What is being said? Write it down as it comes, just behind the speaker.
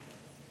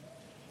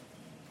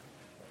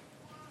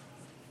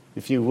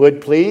If you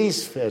would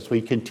please, as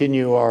we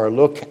continue our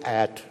look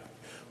at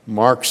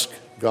Mark's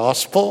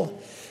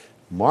Gospel,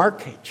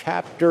 Mark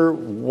chapter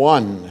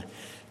 1,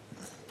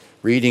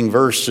 reading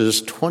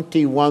verses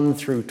 21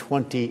 through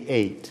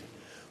 28.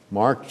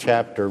 Mark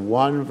chapter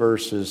 1,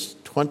 verses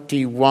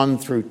 21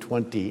 through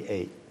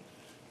 28.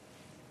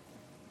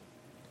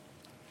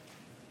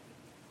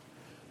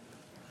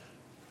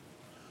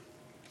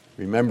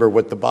 Remember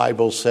what the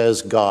Bible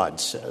says God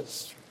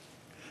says.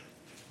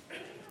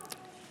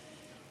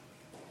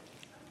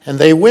 And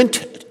they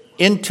went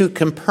into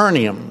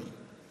Capernaum.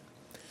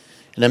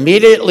 And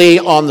immediately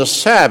on the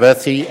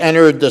Sabbath he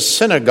entered the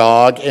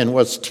synagogue and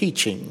was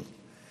teaching.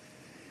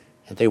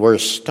 And they were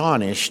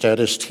astonished at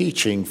his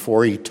teaching,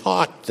 for he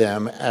taught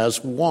them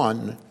as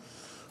one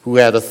who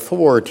had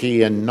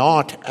authority and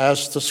not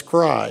as the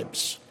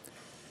scribes.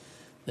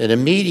 And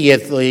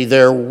immediately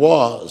there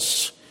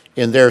was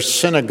in their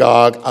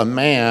synagogue a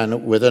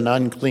man with an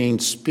unclean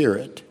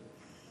spirit.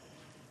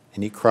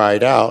 And he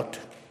cried out,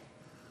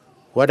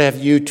 "What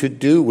have you to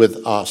do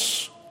with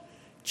us,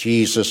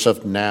 Jesus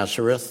of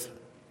Nazareth?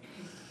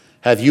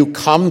 Have you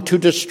come to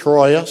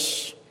destroy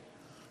us?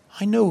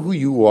 I know who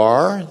you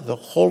are, the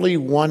Holy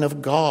One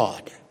of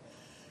God."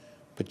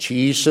 But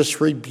Jesus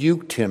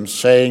rebuked him,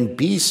 saying,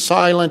 "Be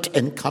silent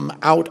and come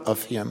out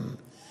of him."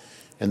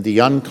 And the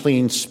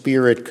unclean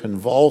spirit,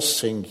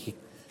 convulsing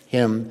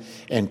him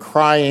and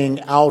crying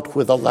out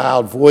with a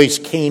loud voice,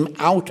 came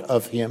out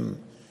of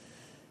him.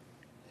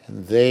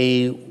 And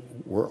they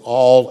were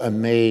all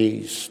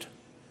amazed,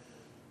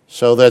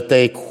 so that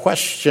they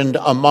questioned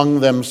among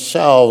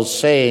themselves,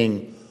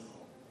 saying,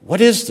 "What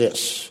is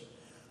this?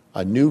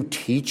 A new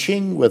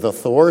teaching with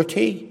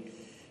authority?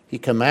 He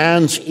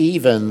commands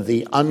even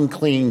the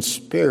unclean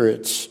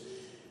spirits,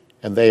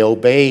 and they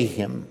obey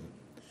him."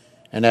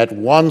 And at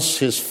once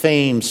his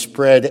fame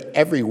spread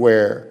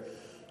everywhere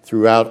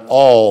throughout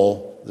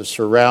all the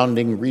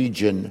surrounding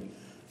region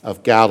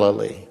of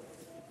Galilee.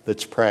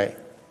 Let's pray.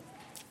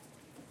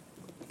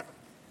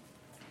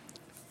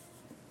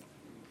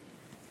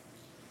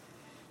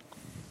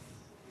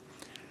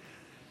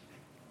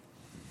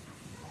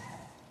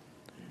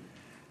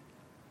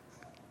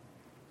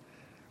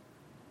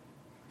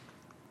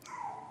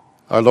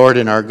 Our Lord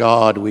and our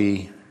God,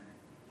 we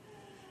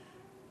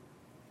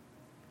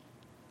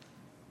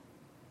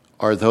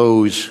are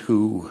those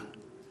who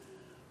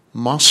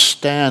must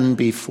stand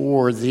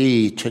before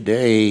Thee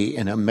today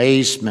in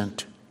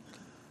amazement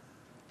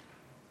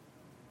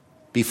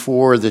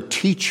before the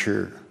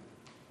teacher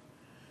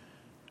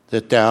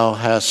that Thou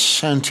hast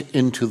sent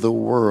into the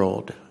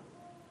world.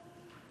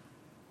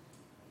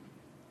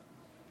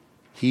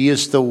 He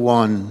is the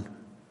one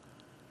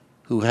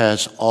who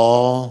has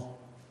all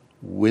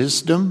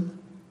wisdom,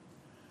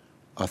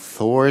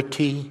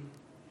 authority,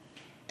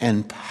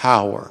 and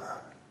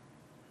power.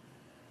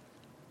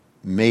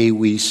 May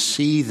we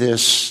see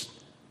this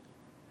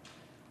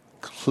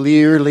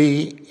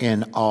clearly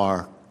in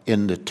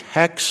the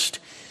text,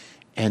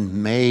 and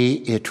may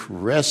it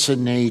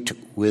resonate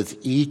with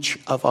each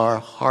of our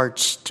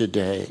hearts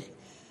today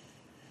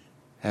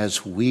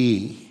as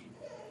we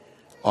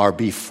are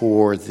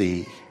before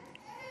Thee.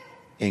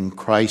 In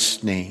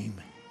Christ's name,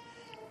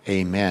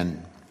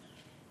 amen.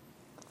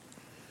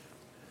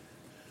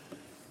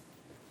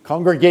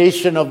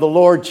 Congregation of the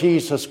Lord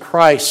Jesus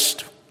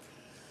Christ,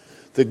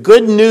 the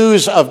good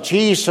news of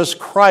Jesus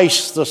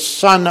Christ, the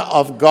Son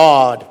of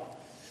God,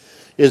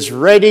 is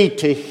ready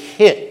to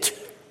hit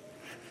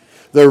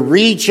the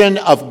region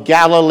of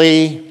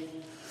Galilee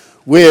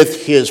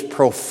with his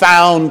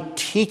profound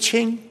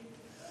teaching,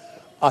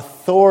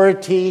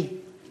 authority,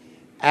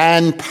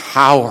 and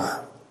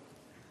power.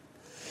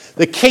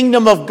 The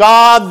kingdom of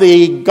God,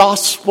 the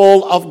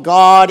gospel of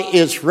God,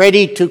 is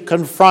ready to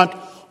confront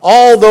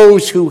all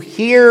those who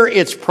hear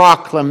its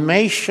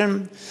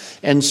proclamation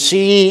and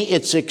see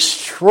its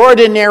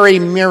extraordinary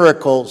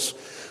miracles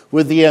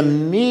with the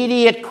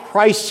immediate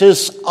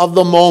crisis of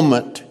the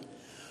moment.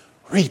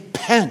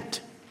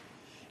 Repent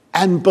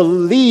and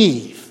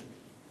believe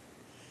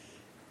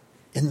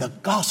in the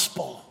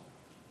gospel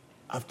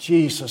of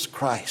Jesus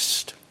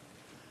Christ.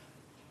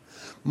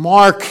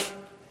 Mark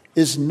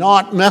is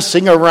not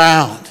messing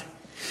around.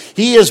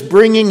 He is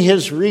bringing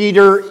his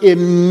reader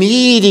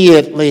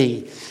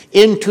immediately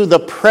into the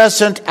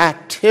present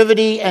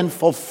activity and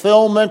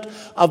fulfillment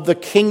of the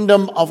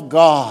kingdom of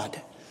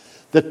God.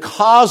 The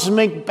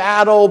cosmic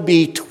battle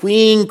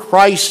between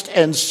Christ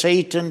and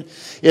Satan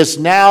is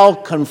now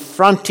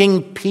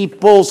confronting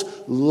people's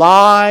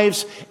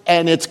lives,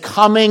 and it's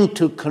coming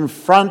to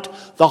confront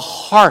the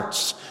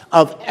hearts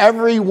of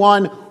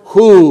everyone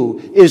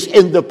who is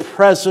in the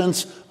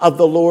presence of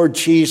the Lord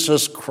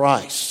Jesus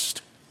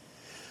Christ.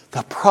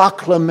 The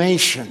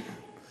proclamation,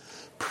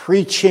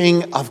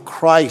 preaching of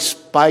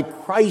Christ by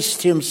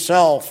Christ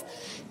himself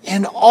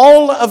in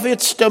all of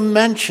its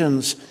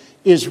dimensions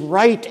is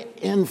right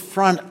in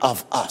front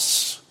of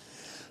us.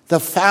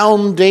 The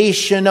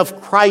foundation of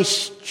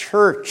Christ's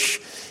church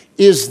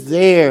is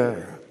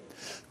there.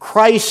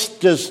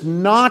 Christ does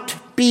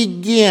not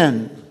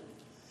begin,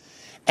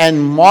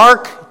 and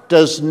Mark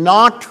does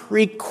not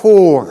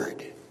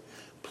record,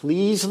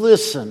 please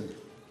listen,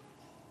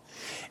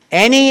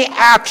 any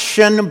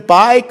action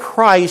by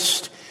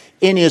Christ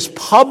in his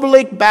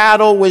public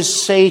battle with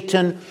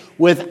Satan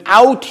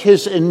without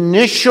his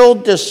initial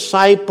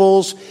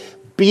disciples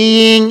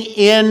being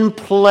in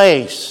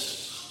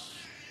place.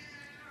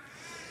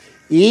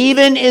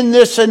 Even in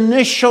this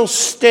initial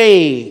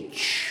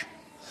stage,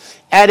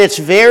 at its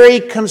very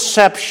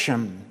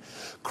conception,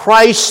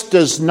 Christ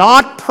does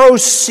not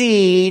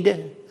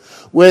proceed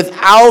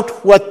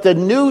without what the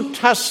New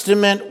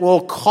Testament will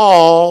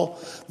call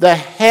the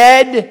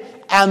head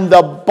and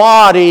the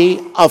body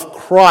of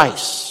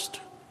Christ.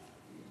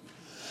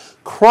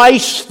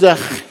 Christ, the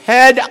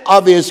head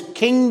of his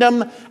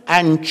kingdom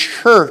and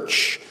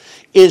church,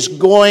 is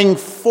going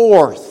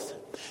forth,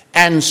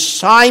 and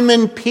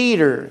Simon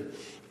Peter,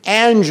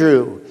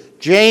 Andrew,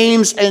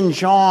 James, and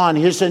John,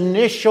 his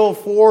initial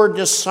 4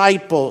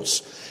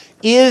 disciples,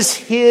 is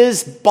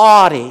his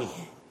body,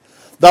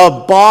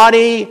 the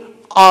body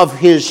of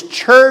his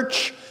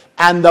church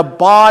and the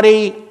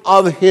body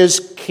of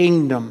his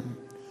kingdom.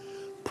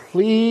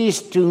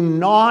 Please do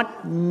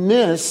not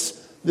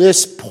miss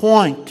this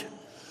point.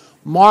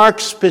 Mark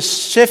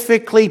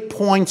specifically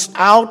points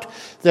out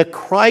that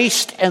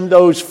Christ and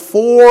those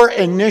 4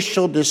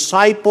 initial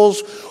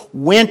disciples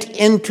went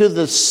into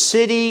the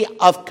city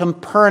of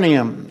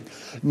Capernaum.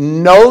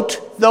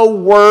 Note the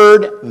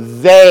word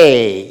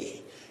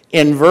they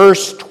in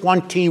verse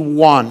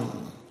 21.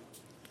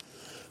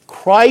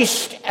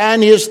 Christ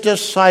and his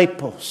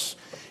disciples,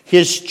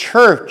 his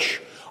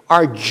church,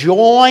 are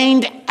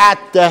joined at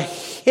the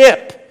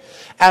hip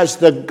as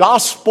the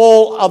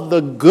gospel of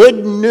the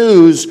good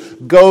news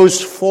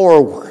goes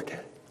forward.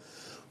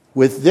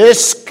 With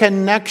this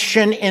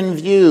connection in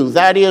view,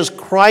 that is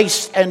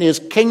Christ and his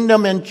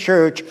kingdom and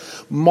church,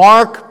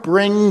 Mark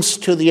brings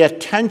to the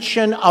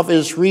attention of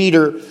his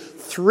reader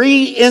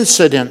 3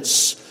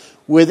 incidents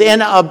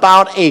within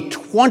about a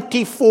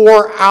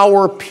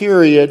 24-hour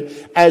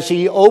period as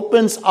he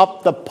opens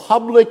up the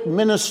public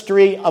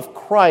ministry of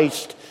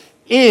Christ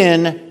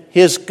in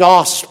his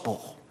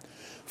gospel.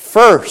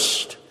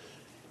 First,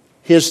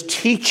 his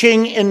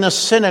teaching in the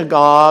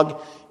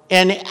synagogue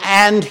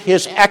and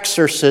his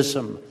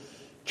exorcism.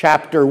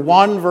 Chapter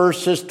 1,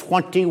 verses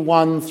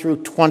 21 through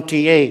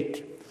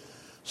 28.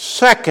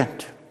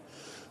 Second,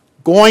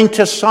 going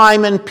to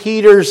Simon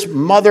Peter's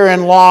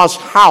mother-in-law's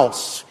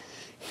house,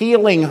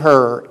 healing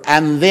her,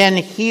 and then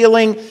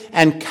healing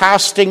and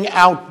casting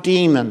out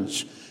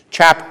demons.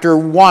 Chapter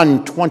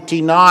 1,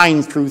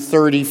 29 through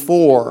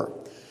 34.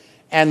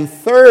 And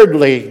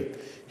thirdly,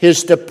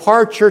 his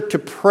departure to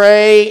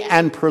pray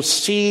and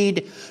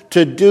proceed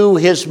to do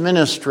his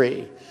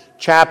ministry.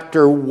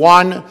 Chapter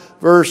 1,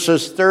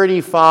 verses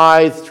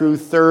 35 through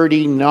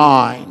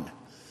 39.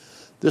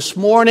 This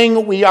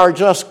morning, we are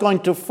just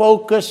going to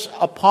focus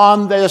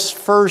upon this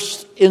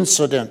first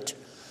incident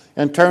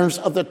in terms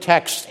of the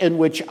text in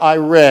which I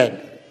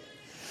read.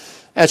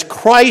 As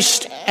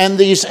Christ and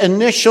these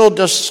initial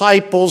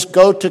disciples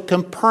go to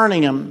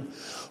Capernaum,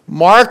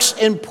 Mark's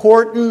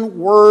important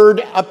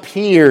word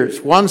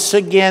appears once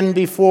again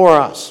before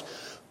us.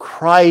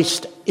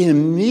 Christ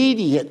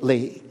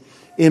immediately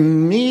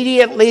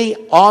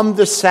on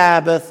the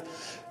Sabbath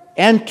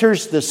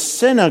enters the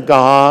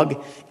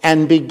synagogue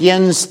and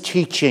begins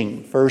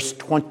teaching. Verse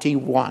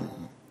 21.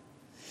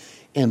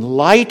 In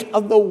light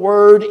of the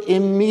word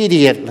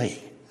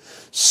immediately,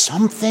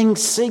 something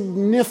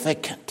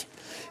significant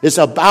is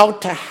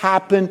about to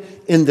happen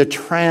in the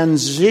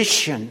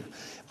transition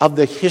of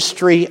the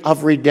history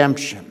of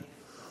redemption.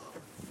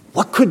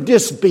 What could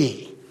this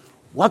be?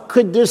 What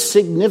could this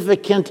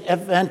significant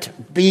event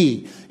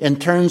be in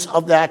terms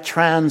of that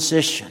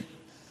transition?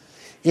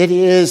 It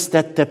is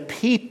that the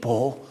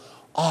people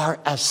are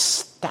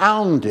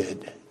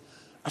astonished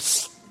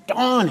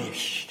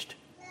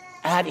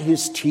at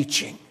his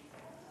teaching.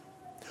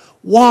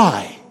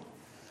 Why?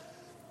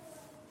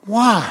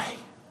 Why?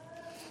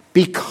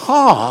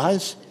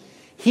 Because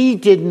he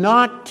did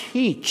not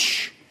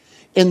teach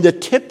in the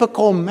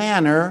typical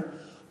manner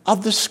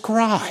of the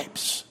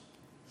scribes.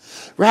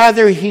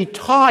 Rather, he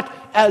taught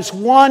as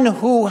one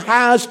who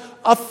has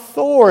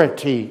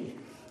authority.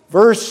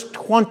 Verse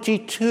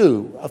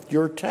 22 of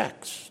your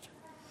text.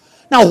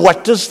 Now,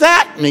 what does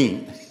that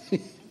mean?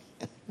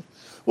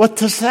 What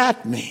does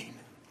that mean?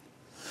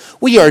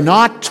 We are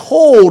not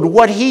told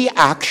what he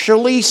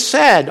actually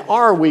said,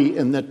 are we,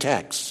 in the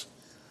text?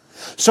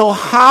 So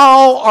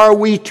how are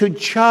we to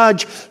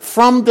judge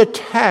from the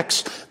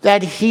text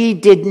that he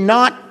did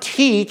not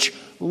teach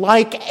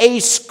like a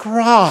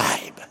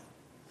scribe?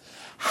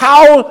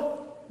 How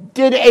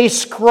did a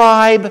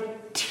scribe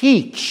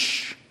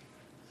teach?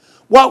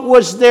 What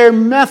was their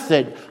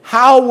method?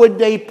 How would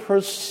they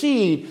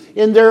proceed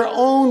in their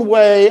own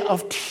way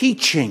of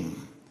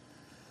teaching?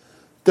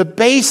 The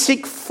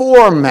basic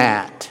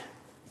format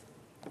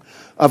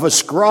of a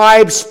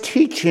scribe's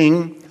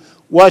teaching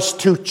was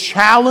to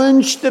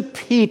challenge the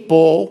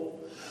people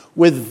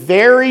with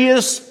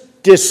various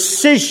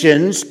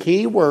decisions,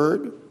 key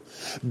word,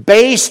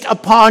 based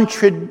upon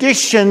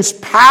traditions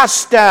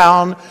passed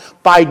down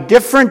by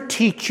different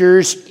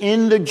teachers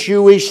in the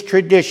Jewish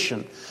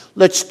tradition.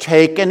 Let's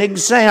take an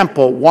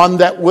example, one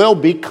that will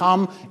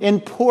become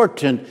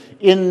important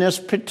in this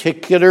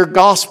particular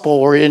gospel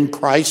or in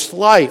Christ's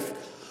life.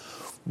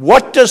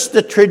 What does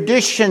the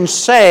tradition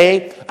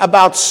say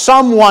about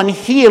someone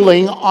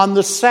healing on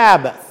the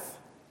Sabbath?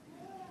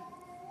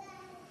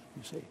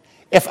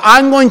 If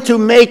I'm going to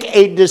make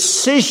a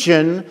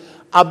decision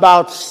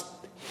about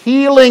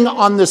healing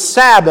on the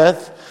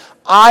Sabbath,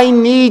 I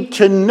need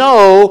to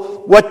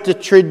know what the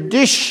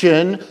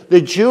tradition,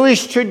 the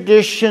Jewish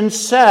tradition,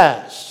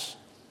 says.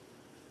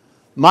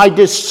 My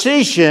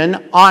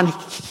decision on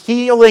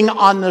healing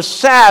on the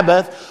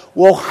Sabbath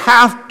will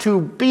have to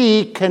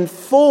be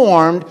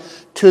conformed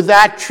to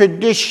that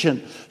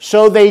tradition.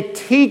 So they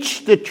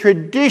teach the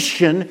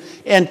tradition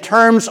in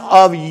terms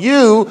of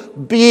you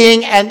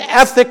being an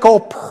ethical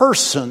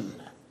person,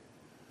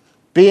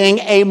 being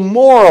a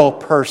moral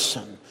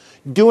person,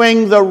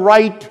 doing the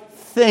right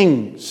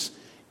things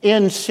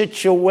in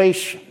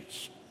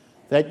situations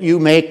that you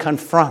may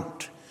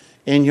confront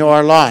in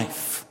your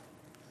life.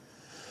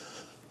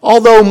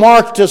 Although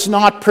Mark does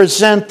not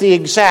present the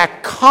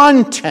exact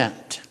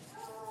content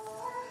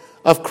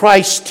of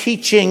Christ's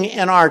teaching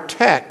in our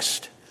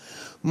text,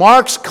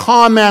 Mark's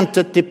comment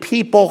that the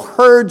people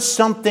heard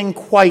something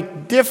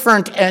quite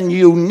different and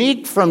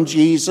unique from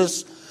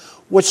Jesus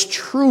was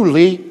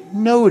truly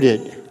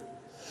noted.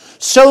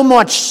 So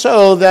much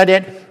so that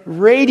it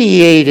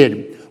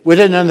radiated with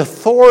an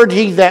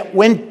authority that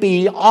went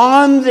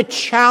beyond the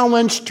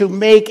challenge to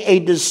make a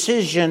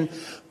decision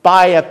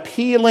by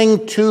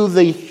appealing to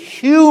the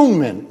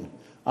human,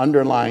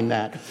 underline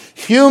that,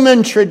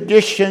 human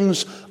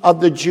traditions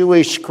of the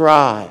Jewish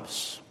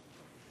scribes.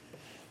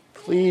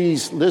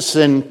 Please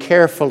listen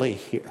carefully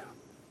here.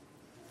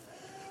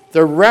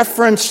 The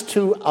reference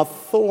to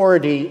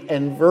authority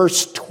in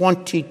verse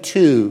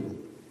 22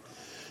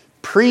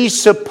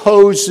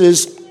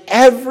 presupposes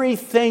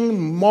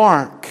everything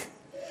Mark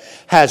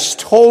has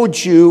told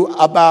you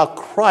about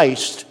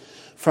Christ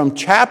from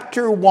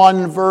chapter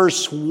 1,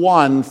 verse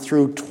 1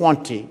 through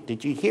 20.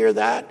 Did you hear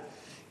that?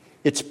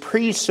 It's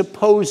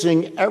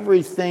presupposing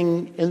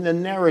everything in the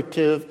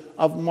narrative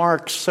of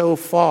Mark so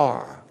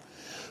far.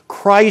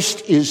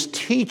 Christ is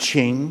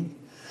teaching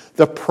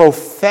the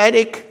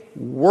prophetic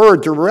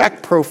word,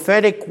 direct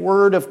prophetic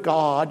word of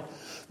God,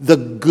 the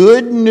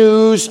good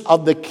news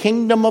of the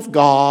kingdom of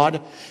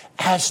God,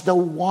 as the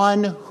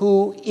one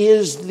who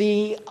is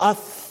the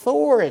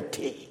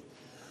authority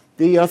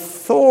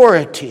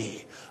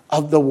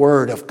of the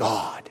Word of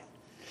God.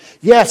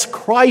 Yes,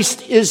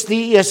 Christ is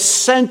the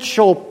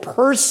essential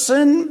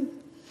person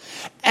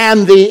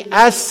and the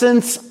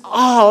essence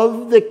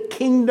of the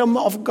kingdom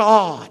of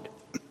God.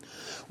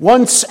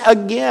 Once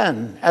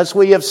again, as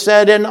we have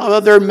said in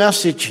other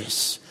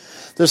messages,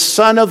 the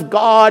Son of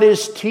God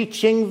is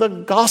teaching the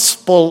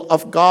gospel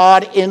of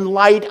God in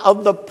light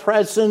of the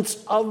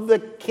presence of the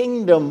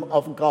kingdom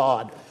of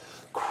God.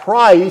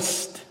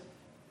 Christ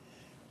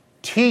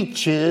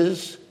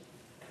teaches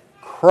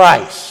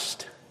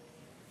Christ.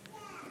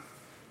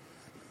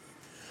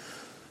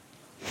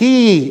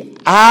 He,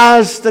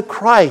 as the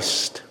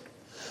Christ,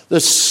 the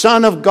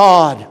Son of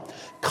God,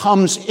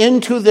 comes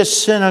into the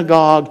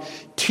synagogue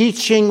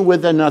teaching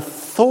with an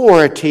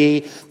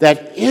authority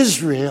that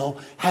Israel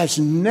has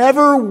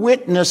never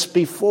witnessed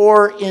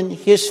before in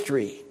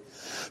history.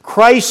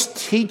 Christ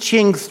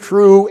teaching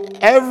through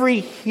every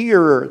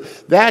hearer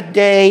that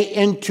day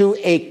into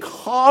a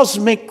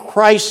cosmic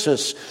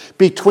crisis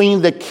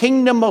between the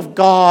kingdom of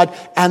God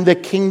and the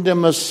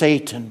kingdom of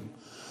Satan.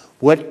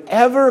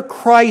 Whatever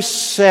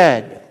Christ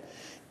said,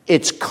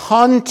 its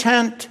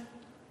content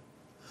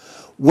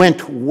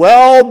went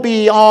well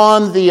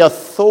beyond the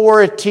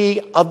authority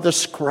of the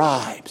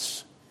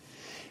scribes.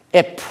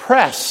 It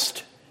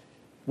pressed,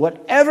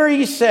 whatever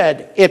he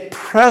said, it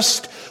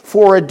pressed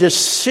for a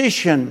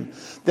decision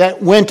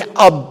that went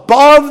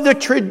above the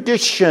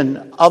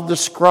tradition of the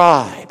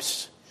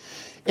scribes.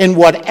 In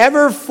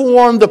whatever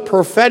form the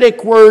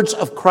prophetic words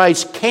of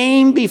Christ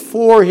came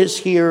before his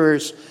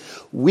hearers,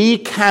 we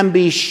can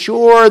be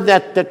sure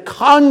that the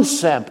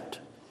concept,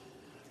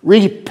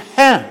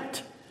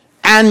 repent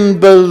and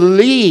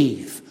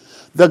believe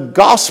the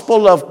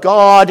gospel of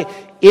God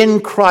in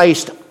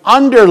Christ,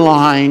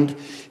 underlined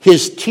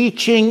his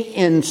teaching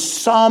in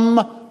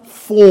some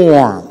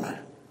form.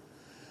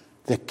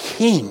 The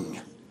King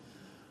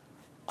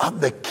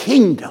of the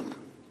kingdom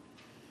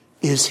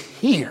is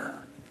here.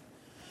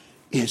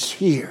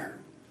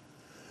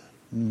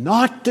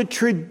 Not the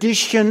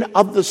tradition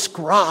of the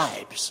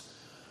scribes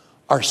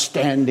are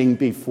standing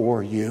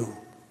before you.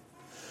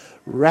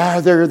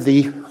 Rather,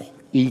 the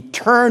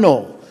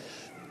eternal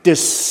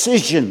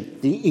decision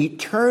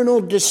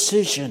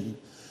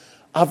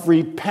of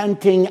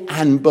repenting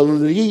and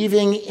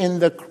believing in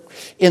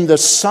the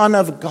Son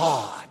of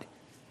God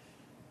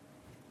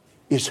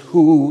is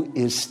who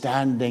is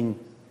standing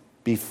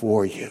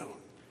before you.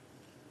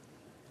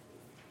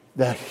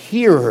 The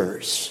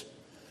hearers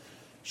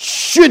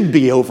should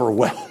be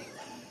overwhelmed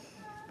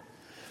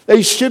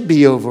They should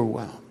be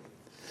overwhelmed.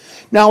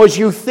 Now, as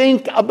you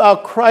think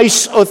about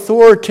Christ's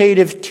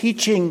authoritative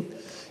teaching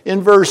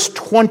in verse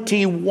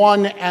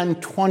 21 and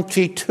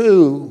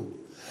 22,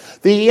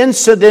 the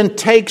incident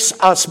takes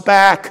us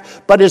back,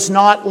 but is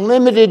not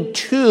limited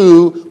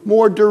to,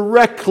 more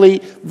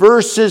directly,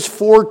 verses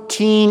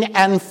 14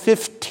 and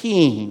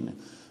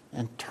 15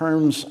 in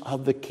terms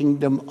of the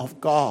kingdom of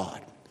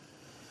God.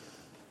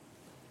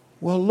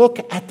 Well, look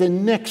at the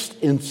next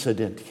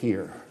incident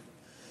here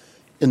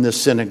in the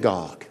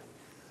synagogue.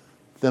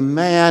 The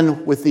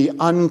man with the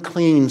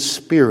unclean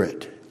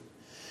spirit.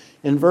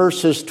 In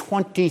verses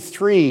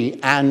 23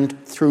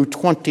 and through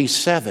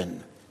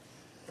 27.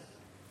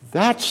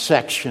 That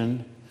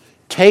section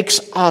takes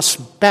us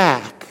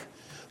back,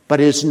 but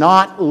is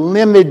not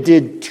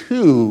limited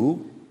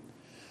to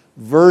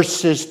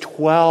verses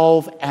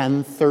 12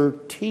 and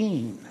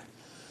 13.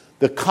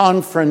 The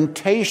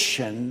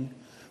confrontation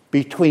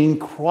between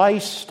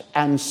Christ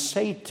and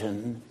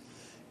Satan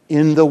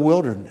in the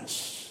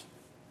wilderness.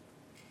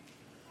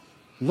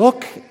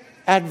 Look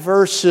at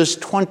verses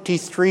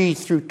 23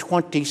 through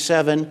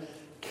 27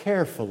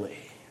 carefully.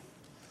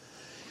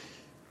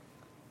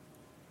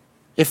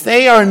 If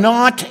they are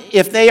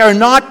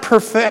not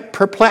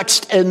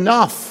perplexed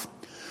enough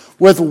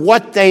with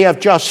what they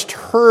have just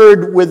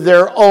heard with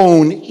their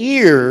own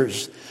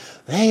ears,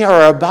 they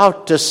are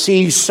about to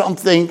see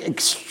something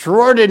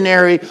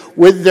extraordinary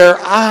with their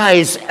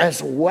eyes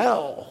as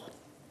well.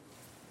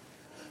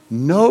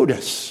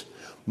 Notice,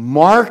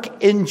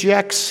 Mark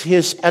injects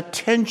his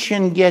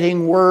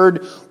attention-getting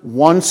word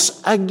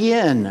once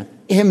again,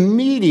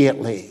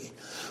 immediately,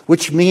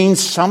 which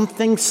means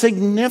something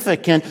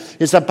significant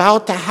is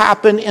about to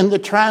happen in the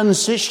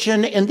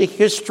transition in the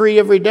history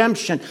of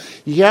redemption.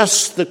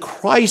 Yes, the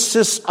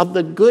crisis of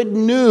the good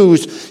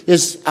news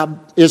is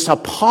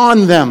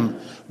upon them.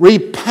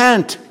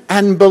 Repent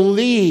and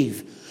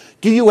believe.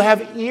 Do you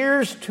have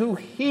ears to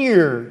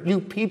hear, you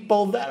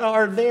people that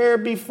are there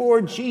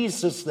before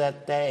Jesus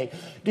that day?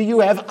 Do you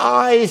have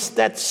eyes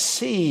that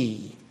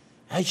see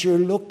as you're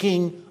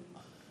looking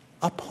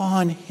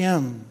upon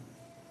him?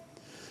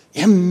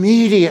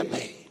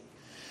 Immediately,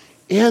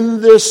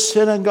 in this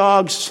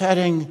synagogue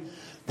setting,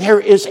 there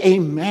is a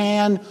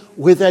man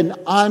with an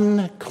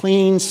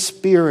unclean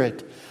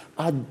spirit.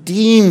 A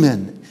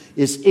demon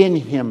is in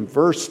him.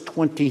 Verse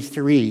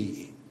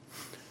 23.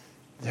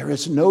 There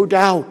is no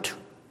doubt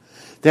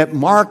that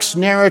Mark's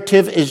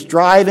narrative is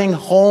driving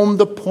home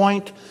the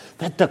point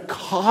that the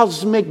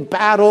cosmic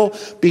battle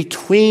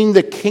between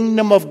the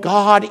kingdom of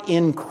God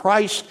in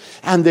Christ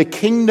and the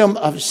kingdom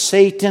of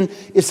Satan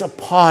is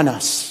upon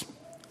us.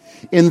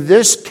 In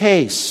this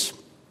case,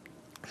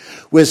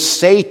 with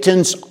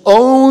Satan's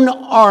own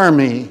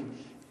army,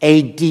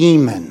 a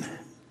demon.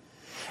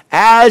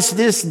 As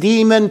this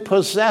demon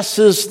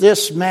possesses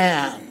this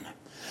man,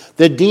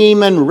 the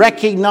demon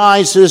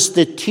recognizes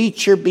the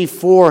teacher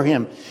before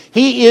him.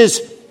 He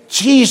is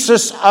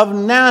Jesus of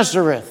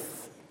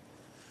Nazareth,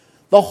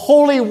 the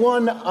Holy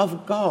One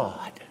of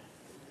God.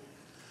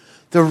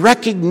 The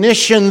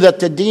recognition that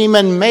the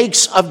demon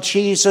makes of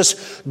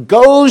Jesus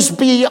goes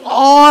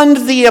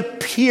beyond the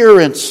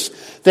appearance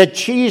that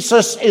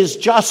Jesus is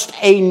just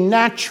a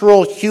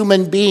natural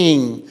human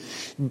being.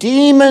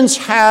 Demons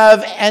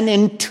have an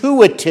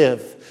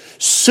intuitive,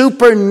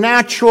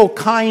 supernatural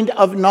kind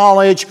of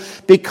knowledge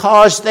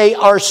because they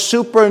are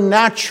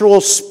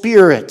supernatural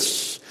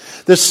spirits.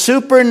 The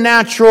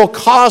supernatural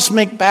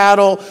cosmic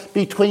battle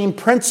between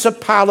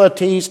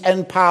principalities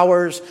and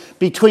powers,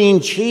 between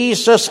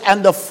Jesus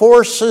and the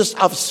forces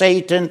of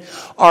Satan,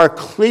 are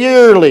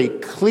clearly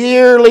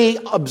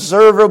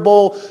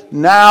observable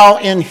now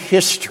in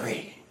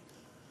history.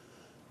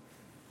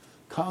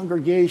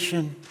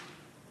 Congregation,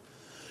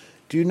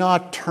 do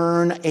not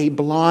turn a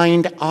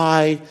blind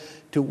eye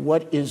to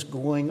what is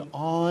going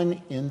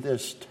on in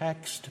this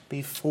text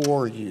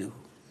before you.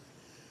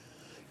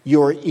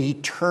 Your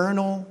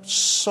eternal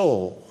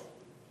soul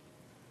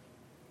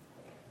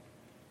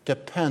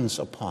depends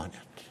upon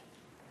it.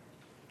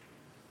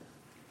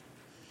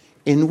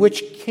 In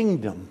which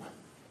kingdom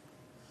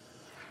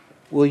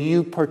will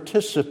you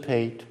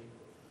participate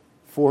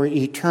for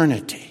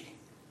eternity?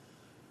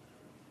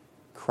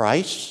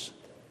 Christ's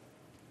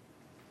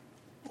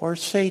or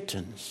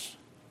Satan's?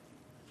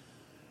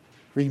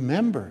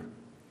 Remember,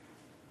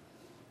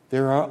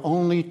 there are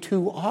only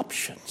two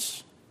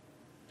options.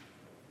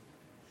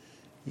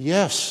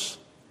 Yes,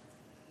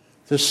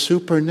 the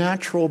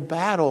supernatural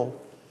battle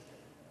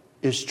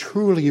is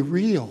truly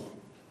real.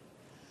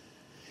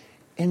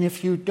 And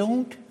if you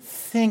don't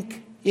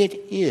think it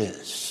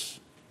is,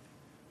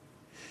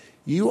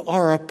 you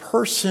are a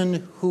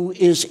person who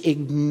is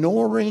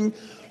ignoring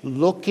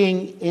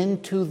looking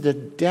into the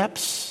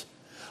depths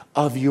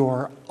of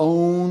your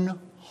own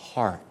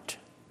heart.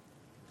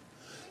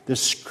 The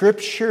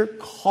Scripture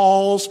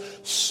calls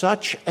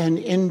such an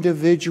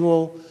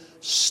individual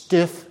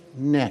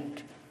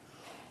stiff-necked,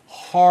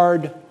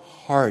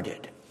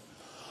 hard-hearted,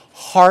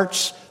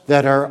 hearts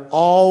that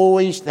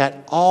always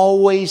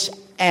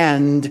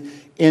end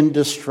in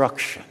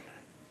destruction.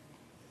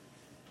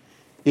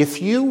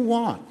 If you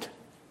want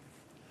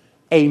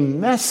a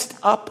messed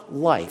up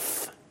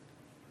life,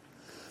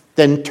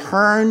 then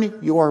turn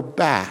your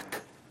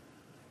back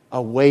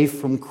away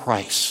from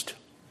Christ.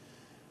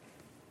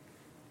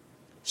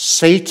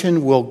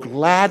 Satan will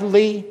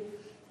gladly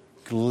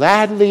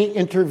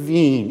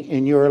intervene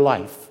in your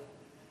life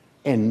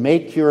and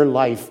make your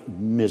life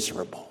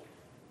miserable.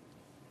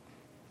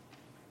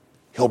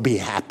 He'll be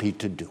happy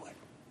to do it.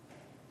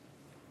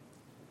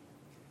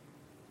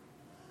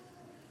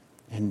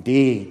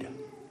 Indeed,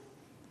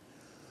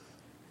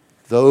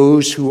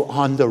 those who are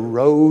on the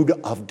road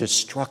of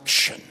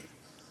destruction,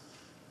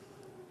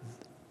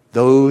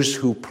 those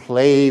who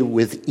play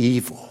with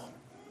evil,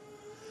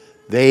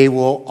 they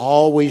will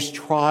always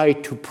try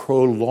to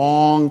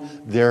prolong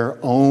their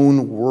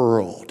own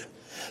world.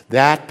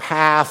 That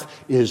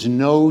path is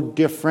no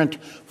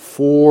different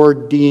for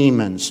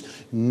demons.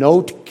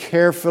 Note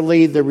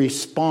carefully the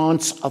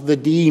response of the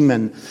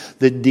demon.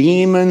 The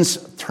demon's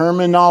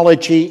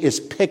terminology is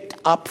picked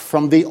up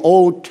from the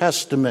Old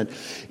Testament.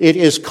 It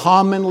is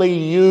commonly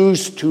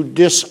used to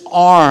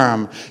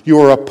disarm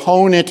your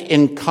opponent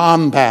in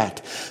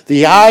combat.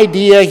 The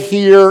idea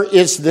here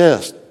is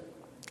this: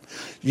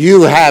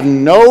 you have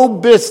no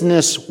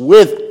business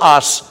with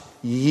us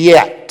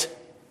yet.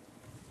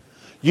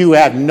 You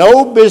have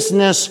no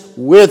business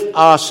with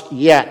us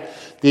yet.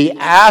 The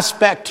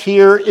aspect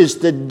here is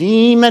the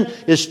demon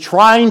is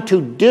trying to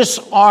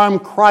disarm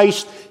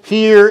Christ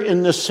here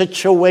in the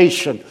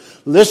situation.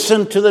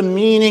 Listen to the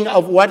meaning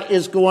of what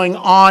is going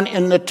on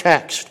in the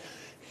text.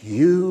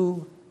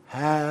 You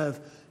have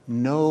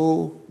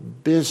no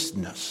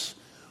business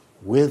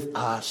with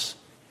us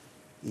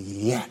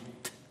yet.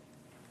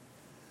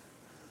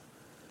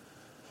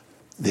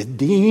 The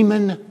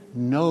demon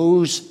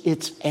knows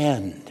its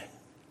end,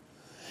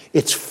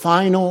 its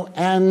final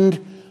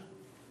end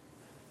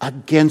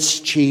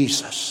against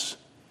Jesus.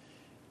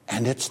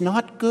 And it's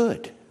not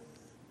good.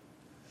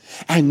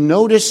 And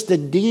notice the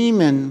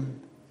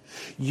demon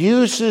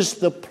uses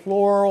the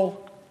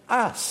plural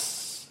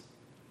us.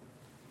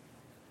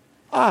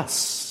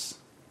 Us.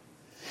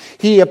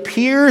 He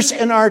appears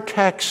in our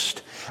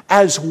text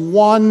as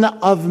one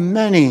of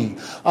many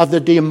of the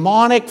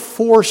demonic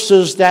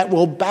forces that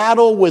will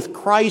battle with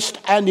Christ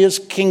and his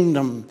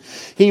kingdom.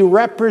 He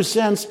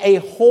represents a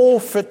whole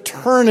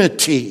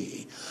fraternity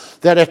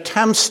that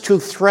attempts to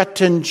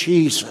threaten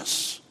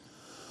Jesus.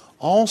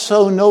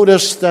 Also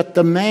notice that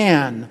the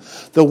man,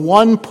 the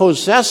one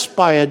possessed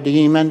by a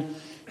demon,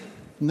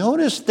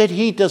 notice that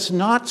he does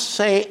not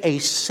say a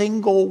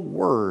single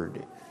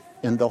word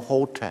in the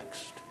whole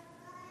text.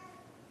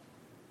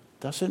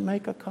 Doesn't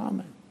make a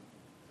comment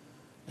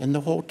in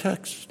the whole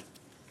text.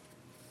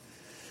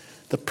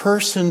 The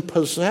person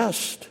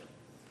possessed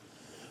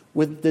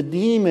with the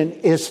demon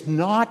is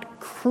not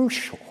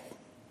crucial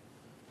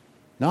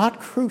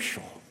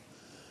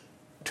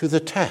to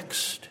the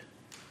text.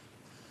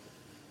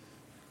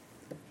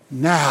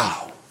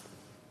 Now,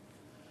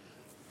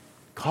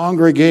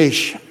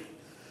 congregation,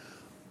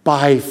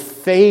 by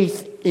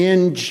faith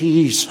in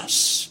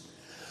Jesus,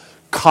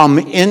 come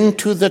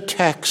into the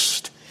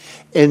text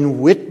and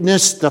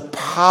witness the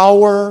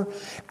power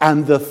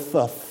and the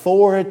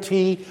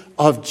authority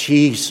of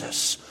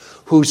Jesus,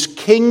 whose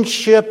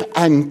kingship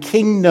and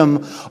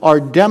kingdom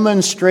are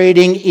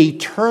demonstrating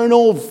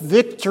eternal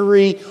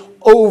victory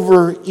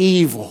over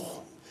evil.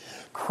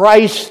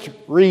 Christ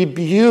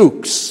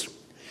rebukes,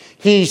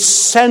 he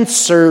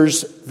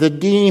censors the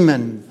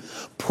demon,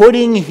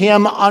 putting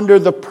him under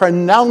the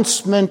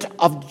pronouncement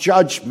of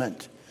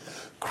judgment.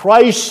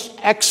 Christ's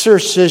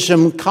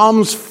exorcism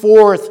comes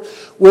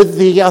forth with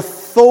the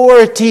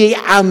authority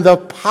and the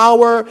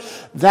power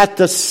that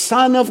the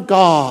Son of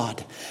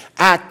God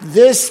at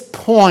this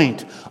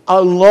point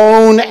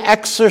alone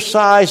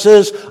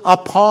exercises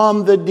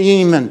upon the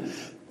demon.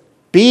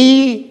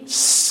 Be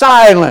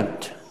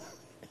silent.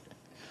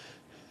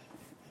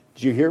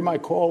 Did you hear my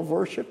call of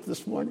worship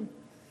this morning?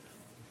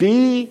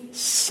 Be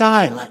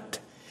silent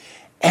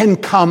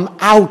and come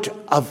out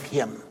of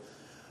him.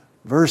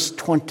 Verse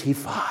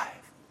 25.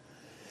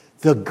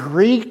 The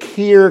Greek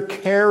here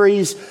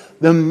carries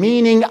the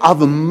meaning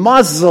of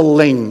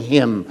muzzling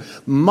him,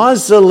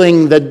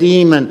 muzzling the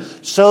demon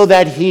so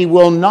that he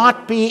will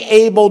not be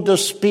able to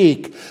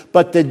speak.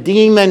 But the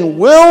demon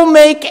will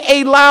make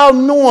a loud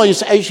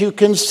noise, as you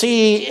can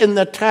see in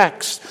the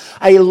text,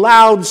 a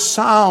loud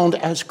sound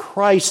as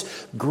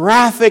Christ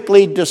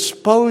graphically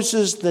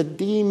disposes the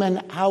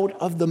demon out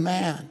of the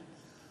man.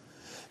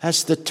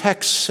 As the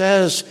text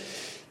says,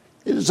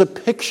 it is a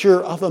picture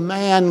of a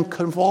man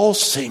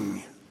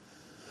convulsing,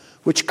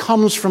 which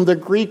comes from the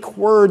Greek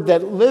word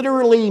that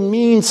literally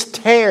means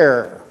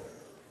tear.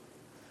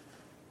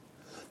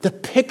 The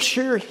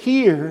picture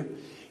here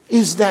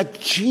is that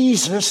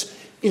Jesus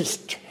is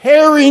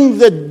tearing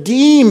the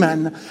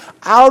demon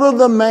out of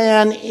the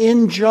man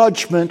in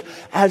judgment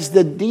as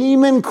the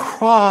demon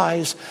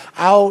cries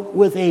out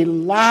with a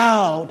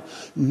loud,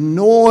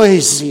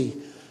 noisy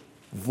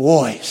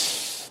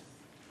voice.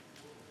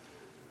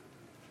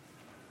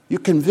 You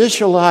can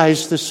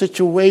visualize the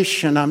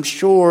situation, I'm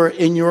sure,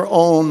 in your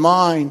own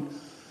mind.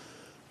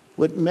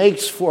 What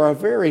makes for a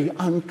very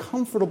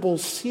uncomfortable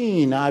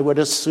scene, I would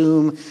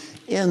assume,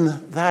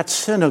 in that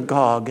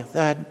synagogue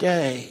that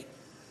day.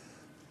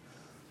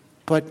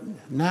 But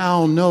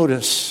now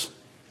notice,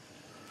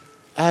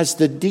 as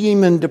the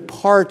demon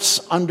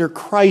departs under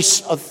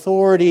Christ's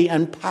authority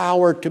and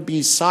power to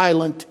be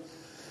silent,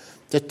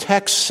 the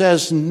text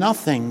says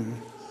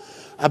nothing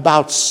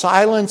about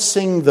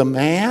silencing the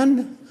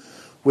man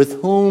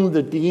with whom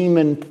the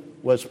demon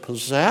was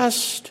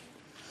possessed,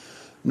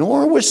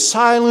 nor was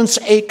silence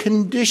a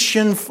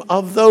condition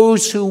of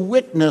those who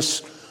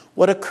witnessed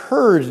what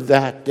occurred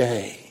that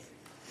day.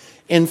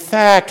 In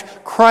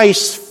fact,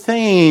 Christ's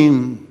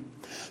fame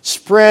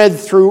spread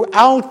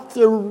throughout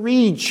the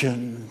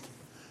region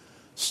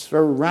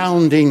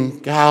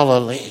surrounding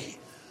Galilee.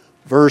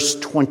 Verse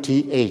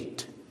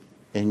 28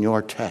 in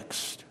your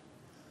text.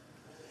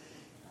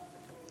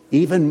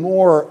 Even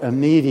more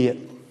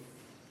immediate,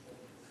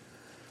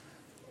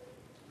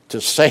 to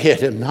say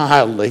it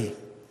mildly,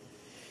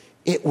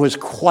 it was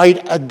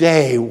quite a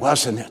day,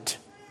 wasn't it,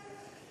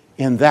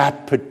 in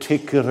that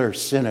particular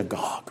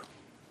synagogue?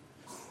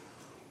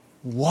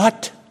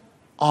 What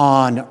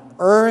on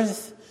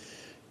earth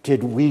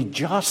did we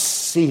just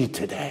see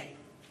today?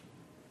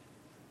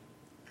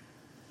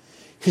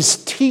 His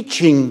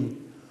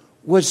teaching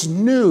was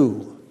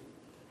new.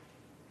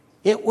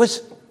 It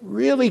was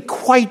really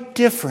quite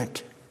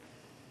different.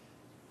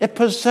 It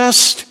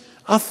possessed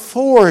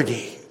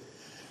authority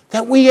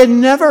that we had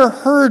never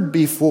heard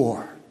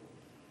before.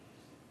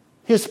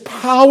 His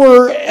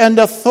power and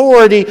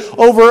authority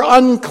over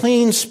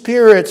unclean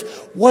spirits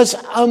was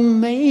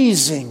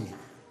amazing.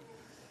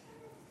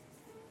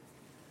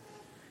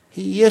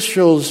 He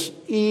issues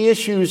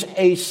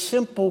a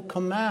simple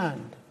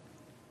command.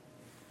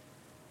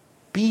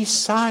 Be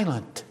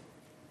silent.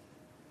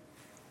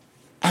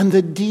 And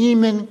the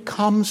demon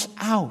comes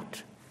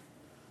out.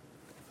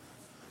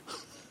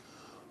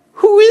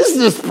 Who is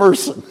this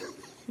person?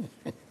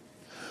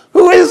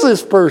 Who is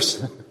this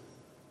person?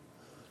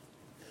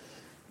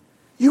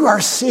 You are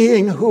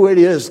seeing who it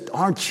is,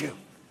 aren't you?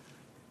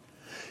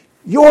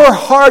 Your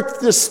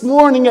heart this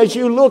morning as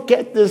you look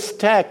at this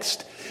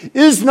text,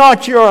 is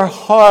not your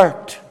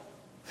heart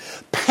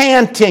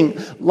panting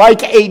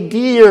like a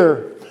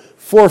deer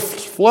for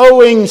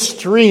flowing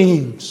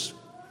streams?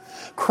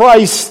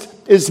 Christ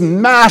is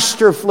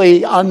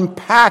masterfully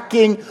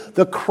unpacking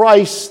the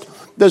Christ,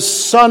 the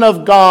Son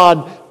of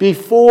God,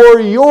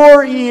 before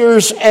your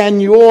ears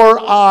and your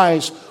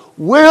eyes.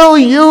 Will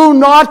you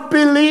not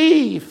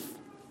believe?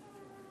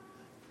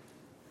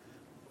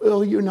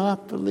 Will you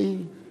not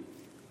believe?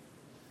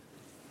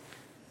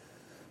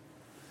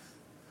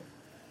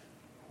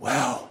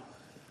 Well,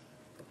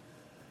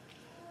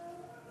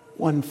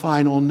 one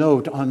final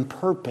note on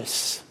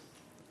purpose.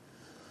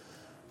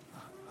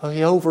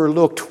 I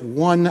overlooked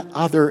one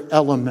other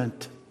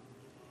element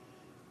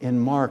in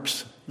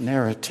Mark's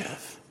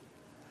narrative.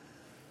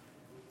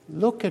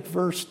 Look at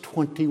verse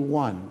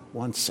 21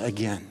 once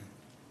again.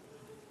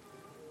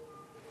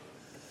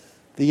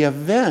 The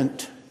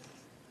event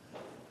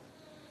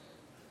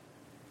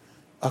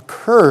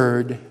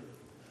occurred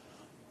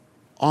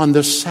on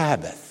the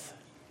Sabbath.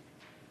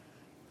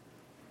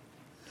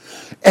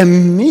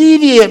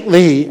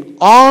 Immediately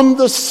on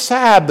the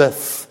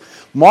Sabbath,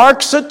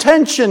 Mark's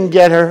attention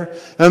getter,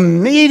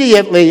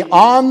 immediately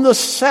on the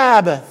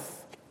Sabbath,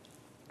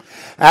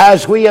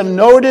 as we have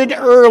noted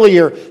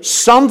earlier,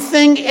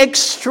 something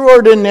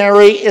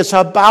extraordinary is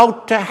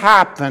about to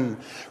happen.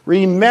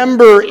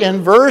 Remember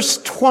in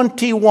verse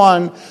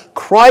 21,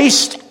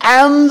 Christ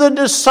and the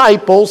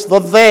disciples,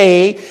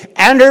 they,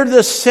 entered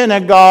the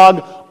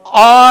synagogue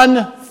on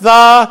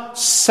the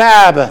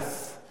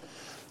Sabbath.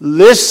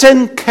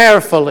 Listen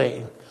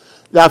carefully.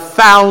 The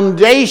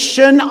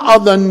foundation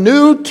of the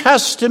New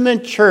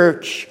Testament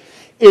church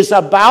is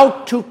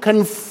about to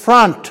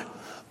confront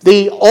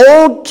the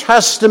Old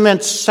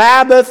Testament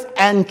Sabbath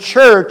and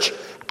church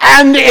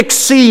and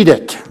exceed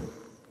it.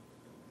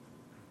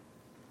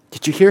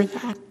 Did you hear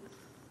that?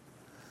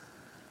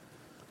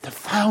 The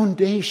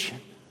foundation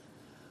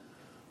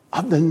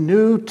of the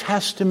New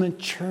Testament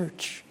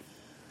church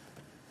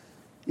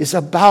is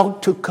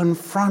about to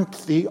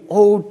confront the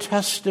Old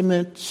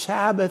Testament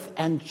Sabbath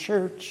and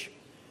church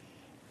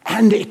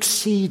and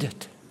exceed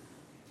it.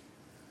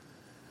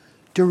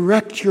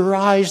 Direct your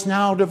eyes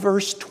now to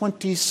verse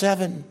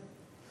 27.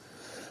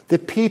 The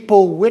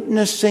people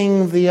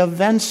witnessing the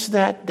events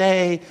that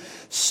day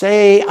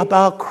say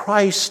about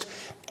Christ,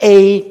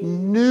 a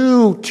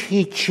new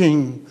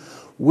teaching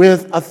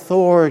with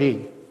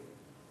authority.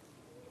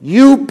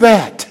 You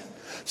bet.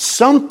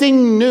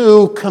 Something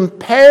new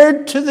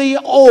compared to the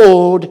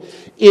old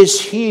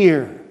is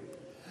here.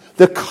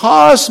 The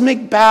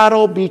cosmic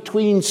battle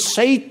between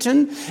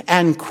Satan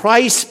and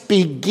Christ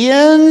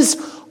begins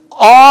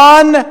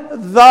on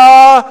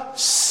the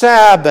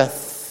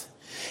Sabbath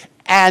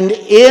and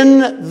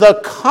in the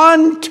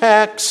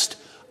context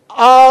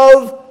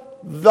of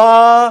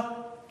the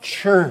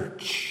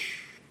church.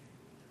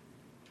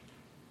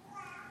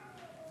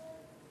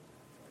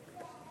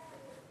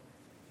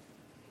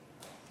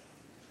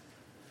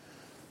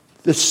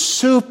 The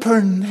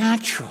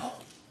supernatural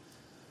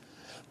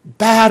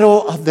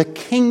battle of the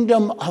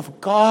kingdom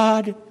of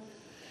God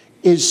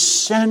is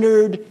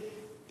centered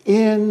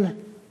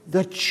in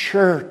the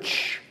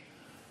church,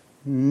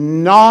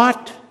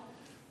 not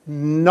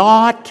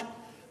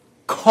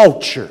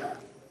culture.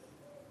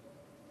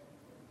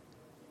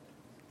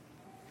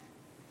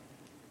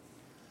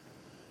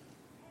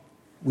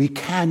 We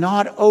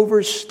cannot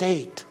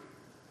overstate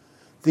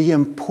the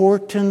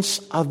importance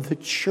of the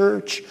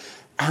church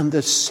and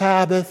the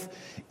Sabbath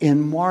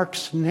in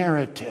Mark's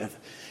narrative.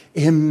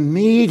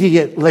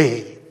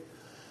 Immediately,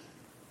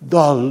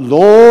 the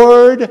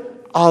Lord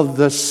of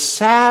the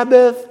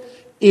Sabbath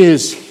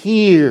is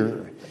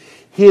here.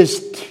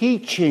 His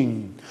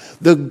teaching,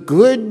 the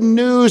good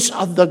news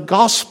of the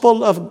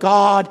gospel of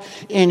God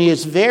in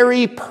His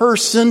very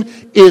person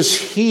is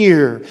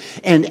here.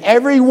 And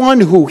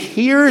everyone who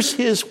hears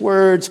His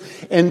words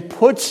and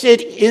puts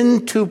it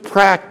into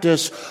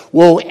practice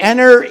will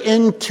enter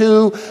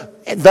into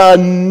the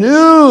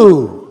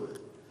new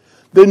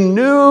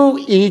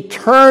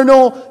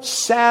eternal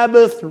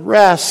Sabbath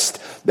rest.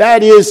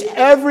 That is,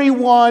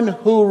 everyone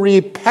who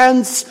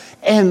repents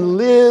and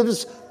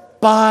lives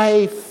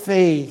by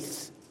faith.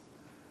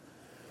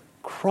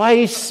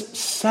 Christ's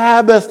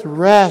Sabbath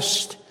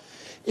rest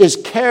is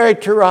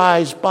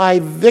characterized by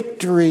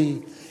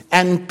victory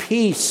and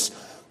peace,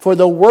 for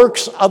the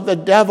works of the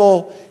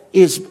devil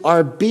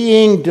are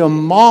being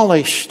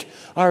demolished,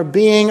 are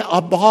being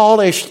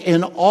abolished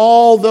in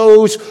all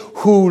those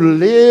who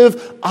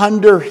live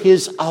under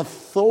His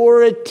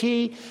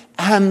authority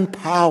and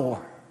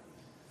power.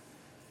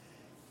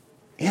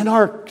 In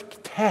our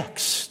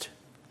text,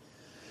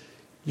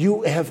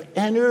 you have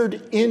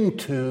entered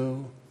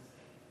into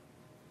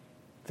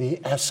the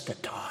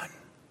eschaton,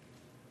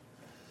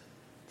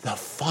 the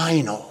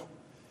final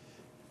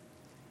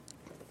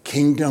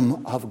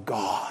kingdom of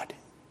God.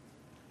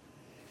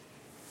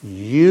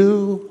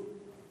 You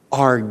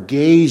are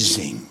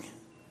gazing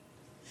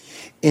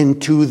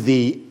into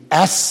the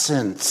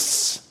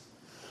essence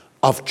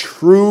of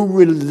true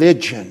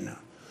religion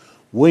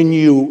when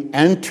you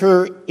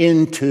enter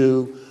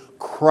into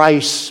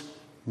Christ's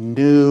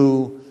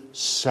new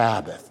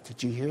Sabbath.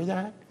 Did you hear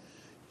that?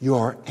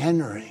 You're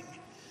entering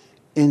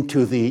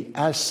into the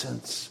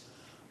essence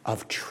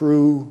of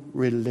true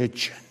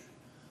religion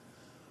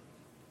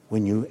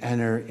when you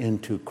enter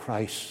into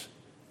Christ's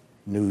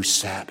new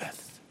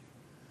Sabbath.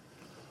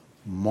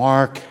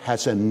 Mark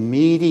has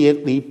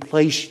immediately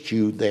placed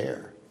you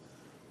there.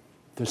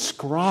 The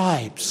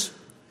scribes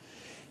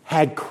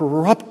had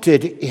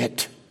corrupted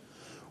it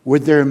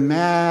with their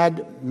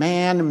man-made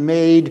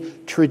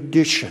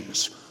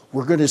traditions.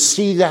 We're going to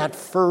see that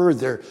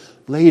further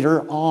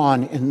later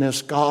on in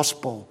this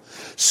gospel.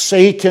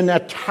 Satan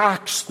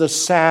attacks the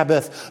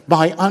Sabbath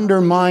by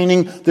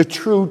undermining the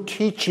true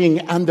teaching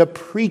and the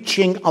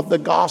preaching of the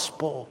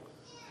gospel.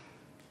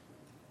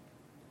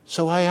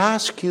 So I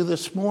ask you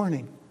this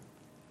morning,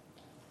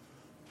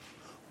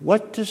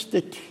 what does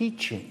the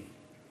teaching,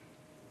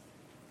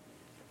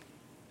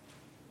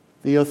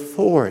 the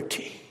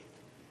authority,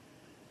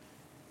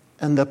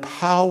 and the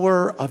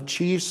power of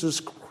Jesus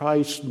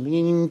Christ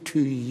mean to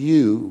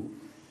you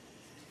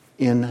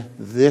in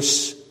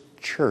this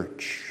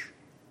church?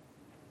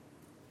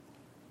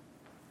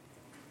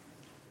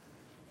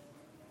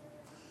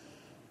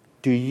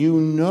 Do you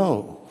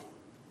know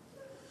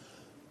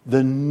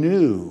the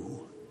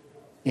new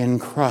in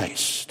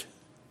Christ?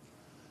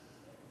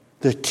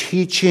 The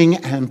teaching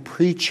and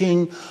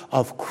preaching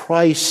of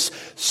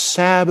Christ's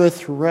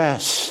Sabbath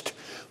rest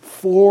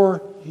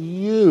for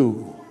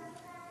you.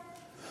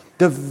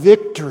 The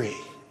victory,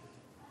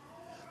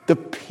 the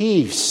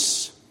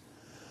peace,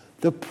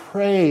 the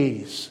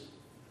praise,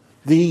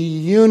 the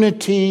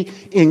unity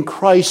in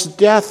Christ's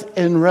death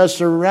and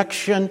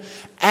resurrection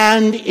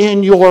and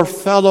in your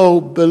fellow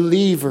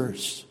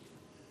believers.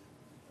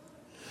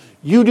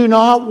 You do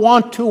not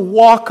want to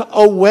walk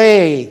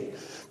away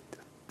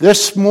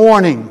this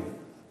morning,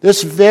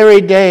 this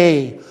very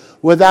day,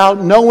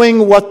 without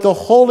knowing what the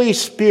Holy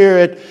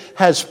Spirit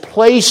has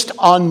placed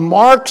on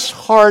Mark's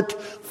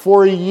heart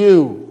for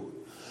you.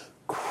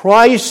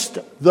 Christ,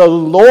 the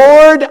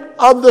Lord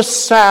of the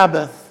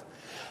Sabbath,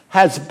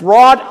 has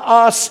brought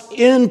us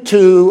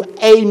into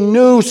a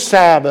new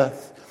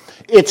Sabbath.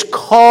 It's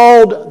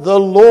called the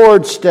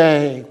Lord's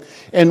Day,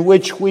 in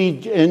which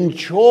we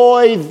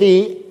enjoy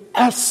the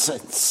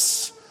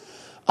essence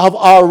of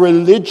our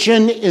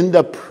religion in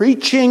the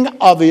preaching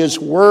of His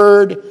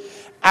Word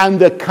and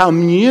the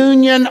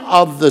communion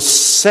of the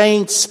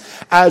saints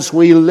as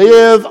we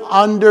live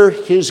under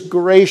His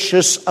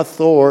gracious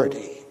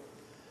authority.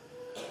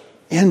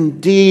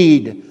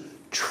 Indeed,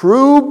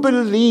 true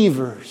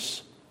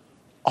believers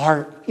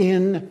are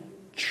in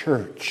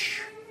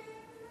church.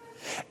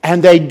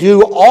 And they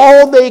do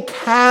all they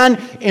can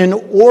in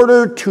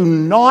order to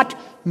not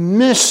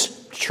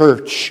miss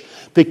church,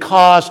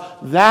 because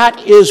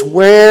that is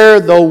where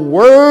the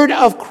Word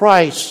of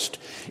Christ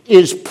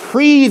is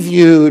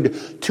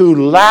previewed to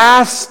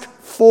last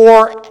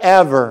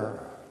forever.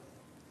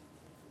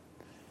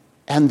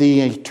 and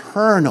the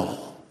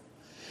eternal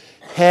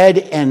head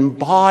and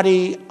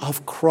body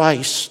of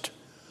Christ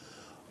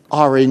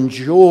are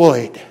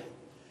enjoyed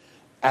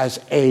as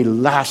a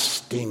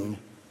lasting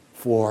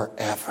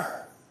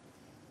forever.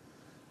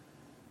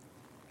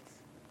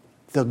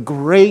 The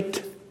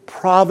great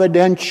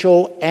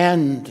providential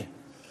end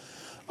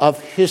of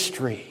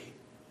history,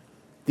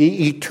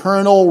 the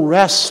eternal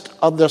rest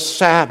of the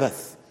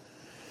Sabbath,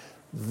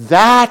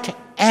 that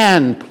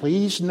end,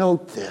 please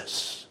note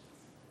this,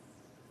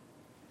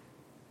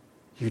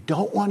 you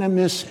don't want to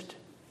miss it.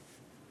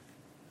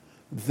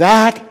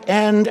 That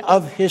end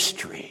of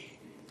history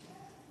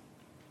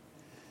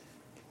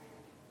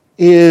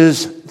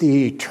is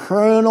the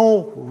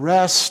eternal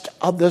rest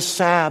of the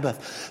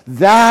Sabbath.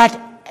 That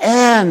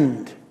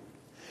end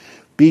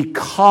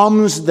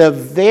becomes the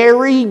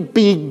very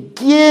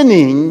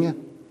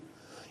beginning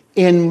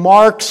in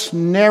Mark's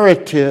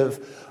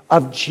narrative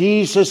of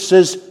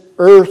Jesus'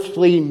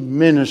 earthly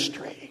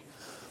ministry.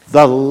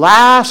 The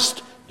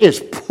last is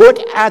put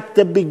at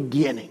the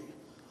beginning.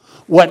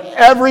 What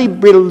every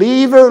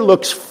believer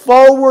looks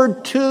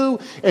forward to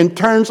in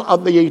terms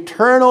of the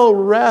eternal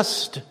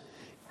rest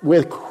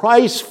with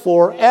Christ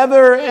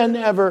forever and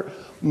ever,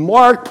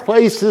 Mark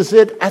places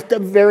it at the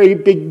very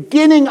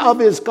beginning of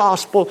his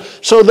gospel,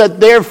 so that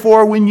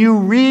therefore when you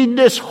read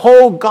this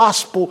whole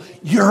gospel,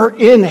 you're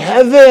in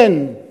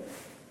heaven.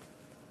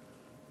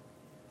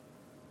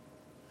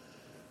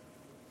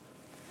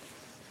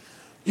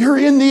 You're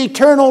in the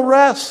eternal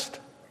rest.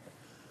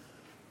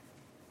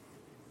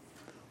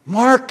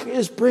 Mark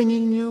is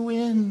bringing you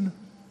in.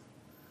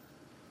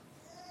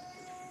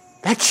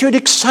 That should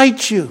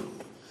excite you.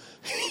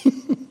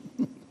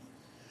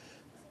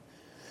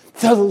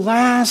 The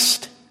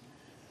last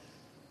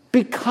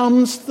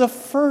becomes the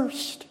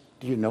first.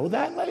 Do you know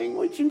that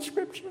language in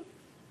Scripture?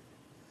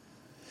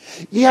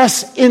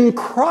 Yes, in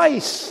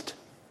Christ.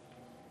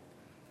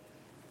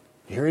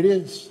 Here it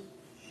is.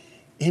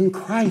 In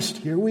Christ,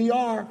 here we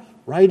are,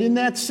 right in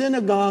that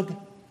synagogue.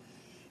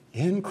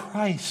 In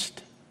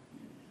Christ,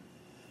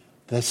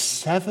 the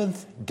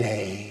seventh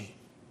day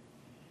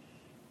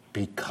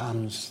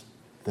becomes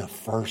the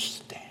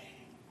first day.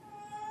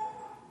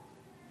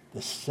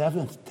 The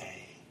seventh day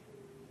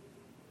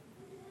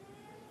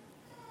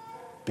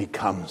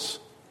becomes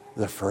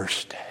the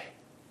first day.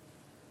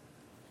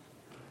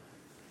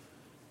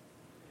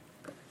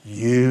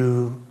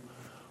 You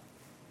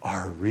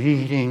are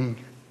reading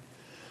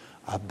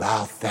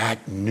about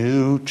that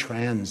new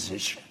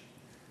transition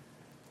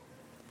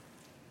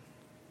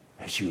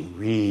as you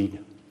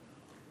read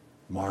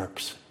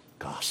Mark's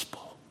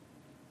gospel.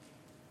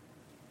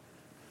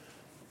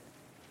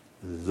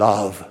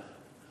 Love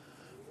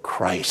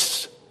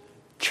Christ's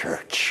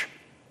church.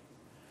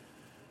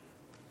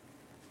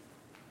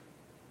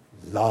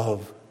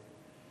 Love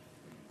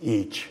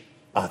each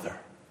other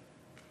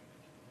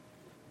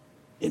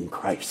in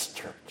Christ's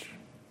church.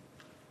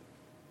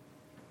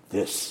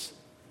 This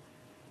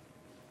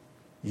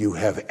you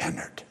have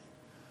entered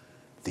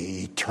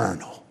the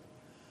eternal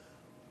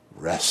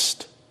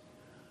rest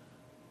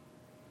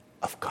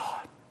of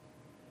God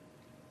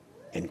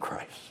in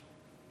Christ.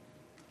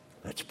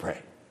 Let's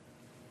pray.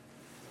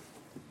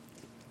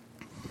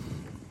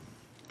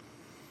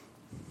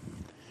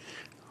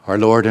 Our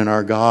Lord and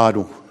our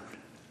God,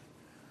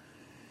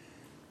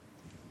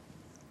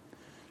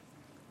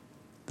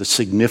 the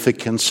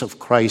significance of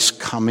Christ's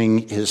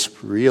coming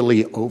is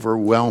really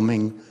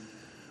overwhelming.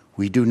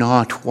 We do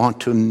not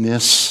want to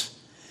miss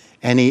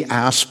any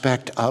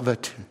aspect of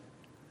it.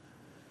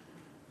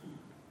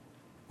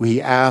 We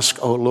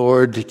ask, O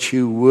Lord, that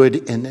you would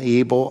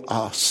enable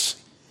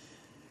us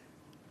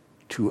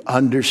to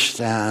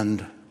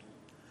understand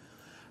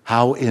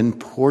how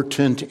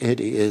important it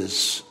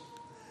is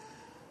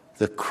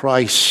that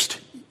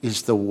Christ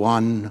is the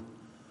one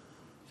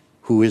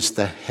who is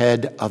the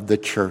head of the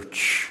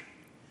church,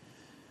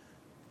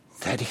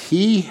 that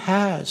he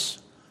has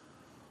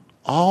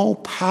all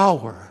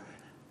power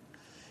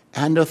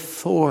and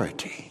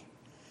authority,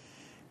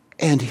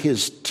 and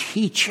his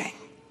teaching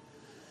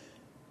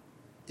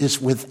is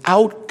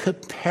without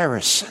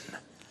comparison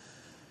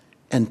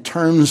in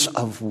terms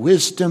of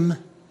wisdom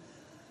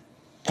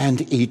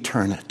and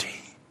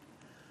eternity.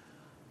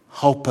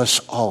 Help us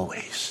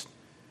always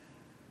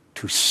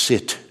to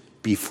sit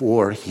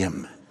before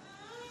him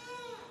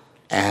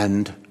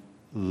and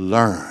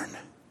learn.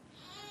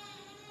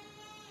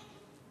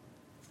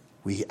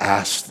 We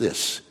ask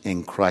this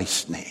in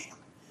Christ's name.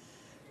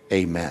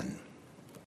 Amen.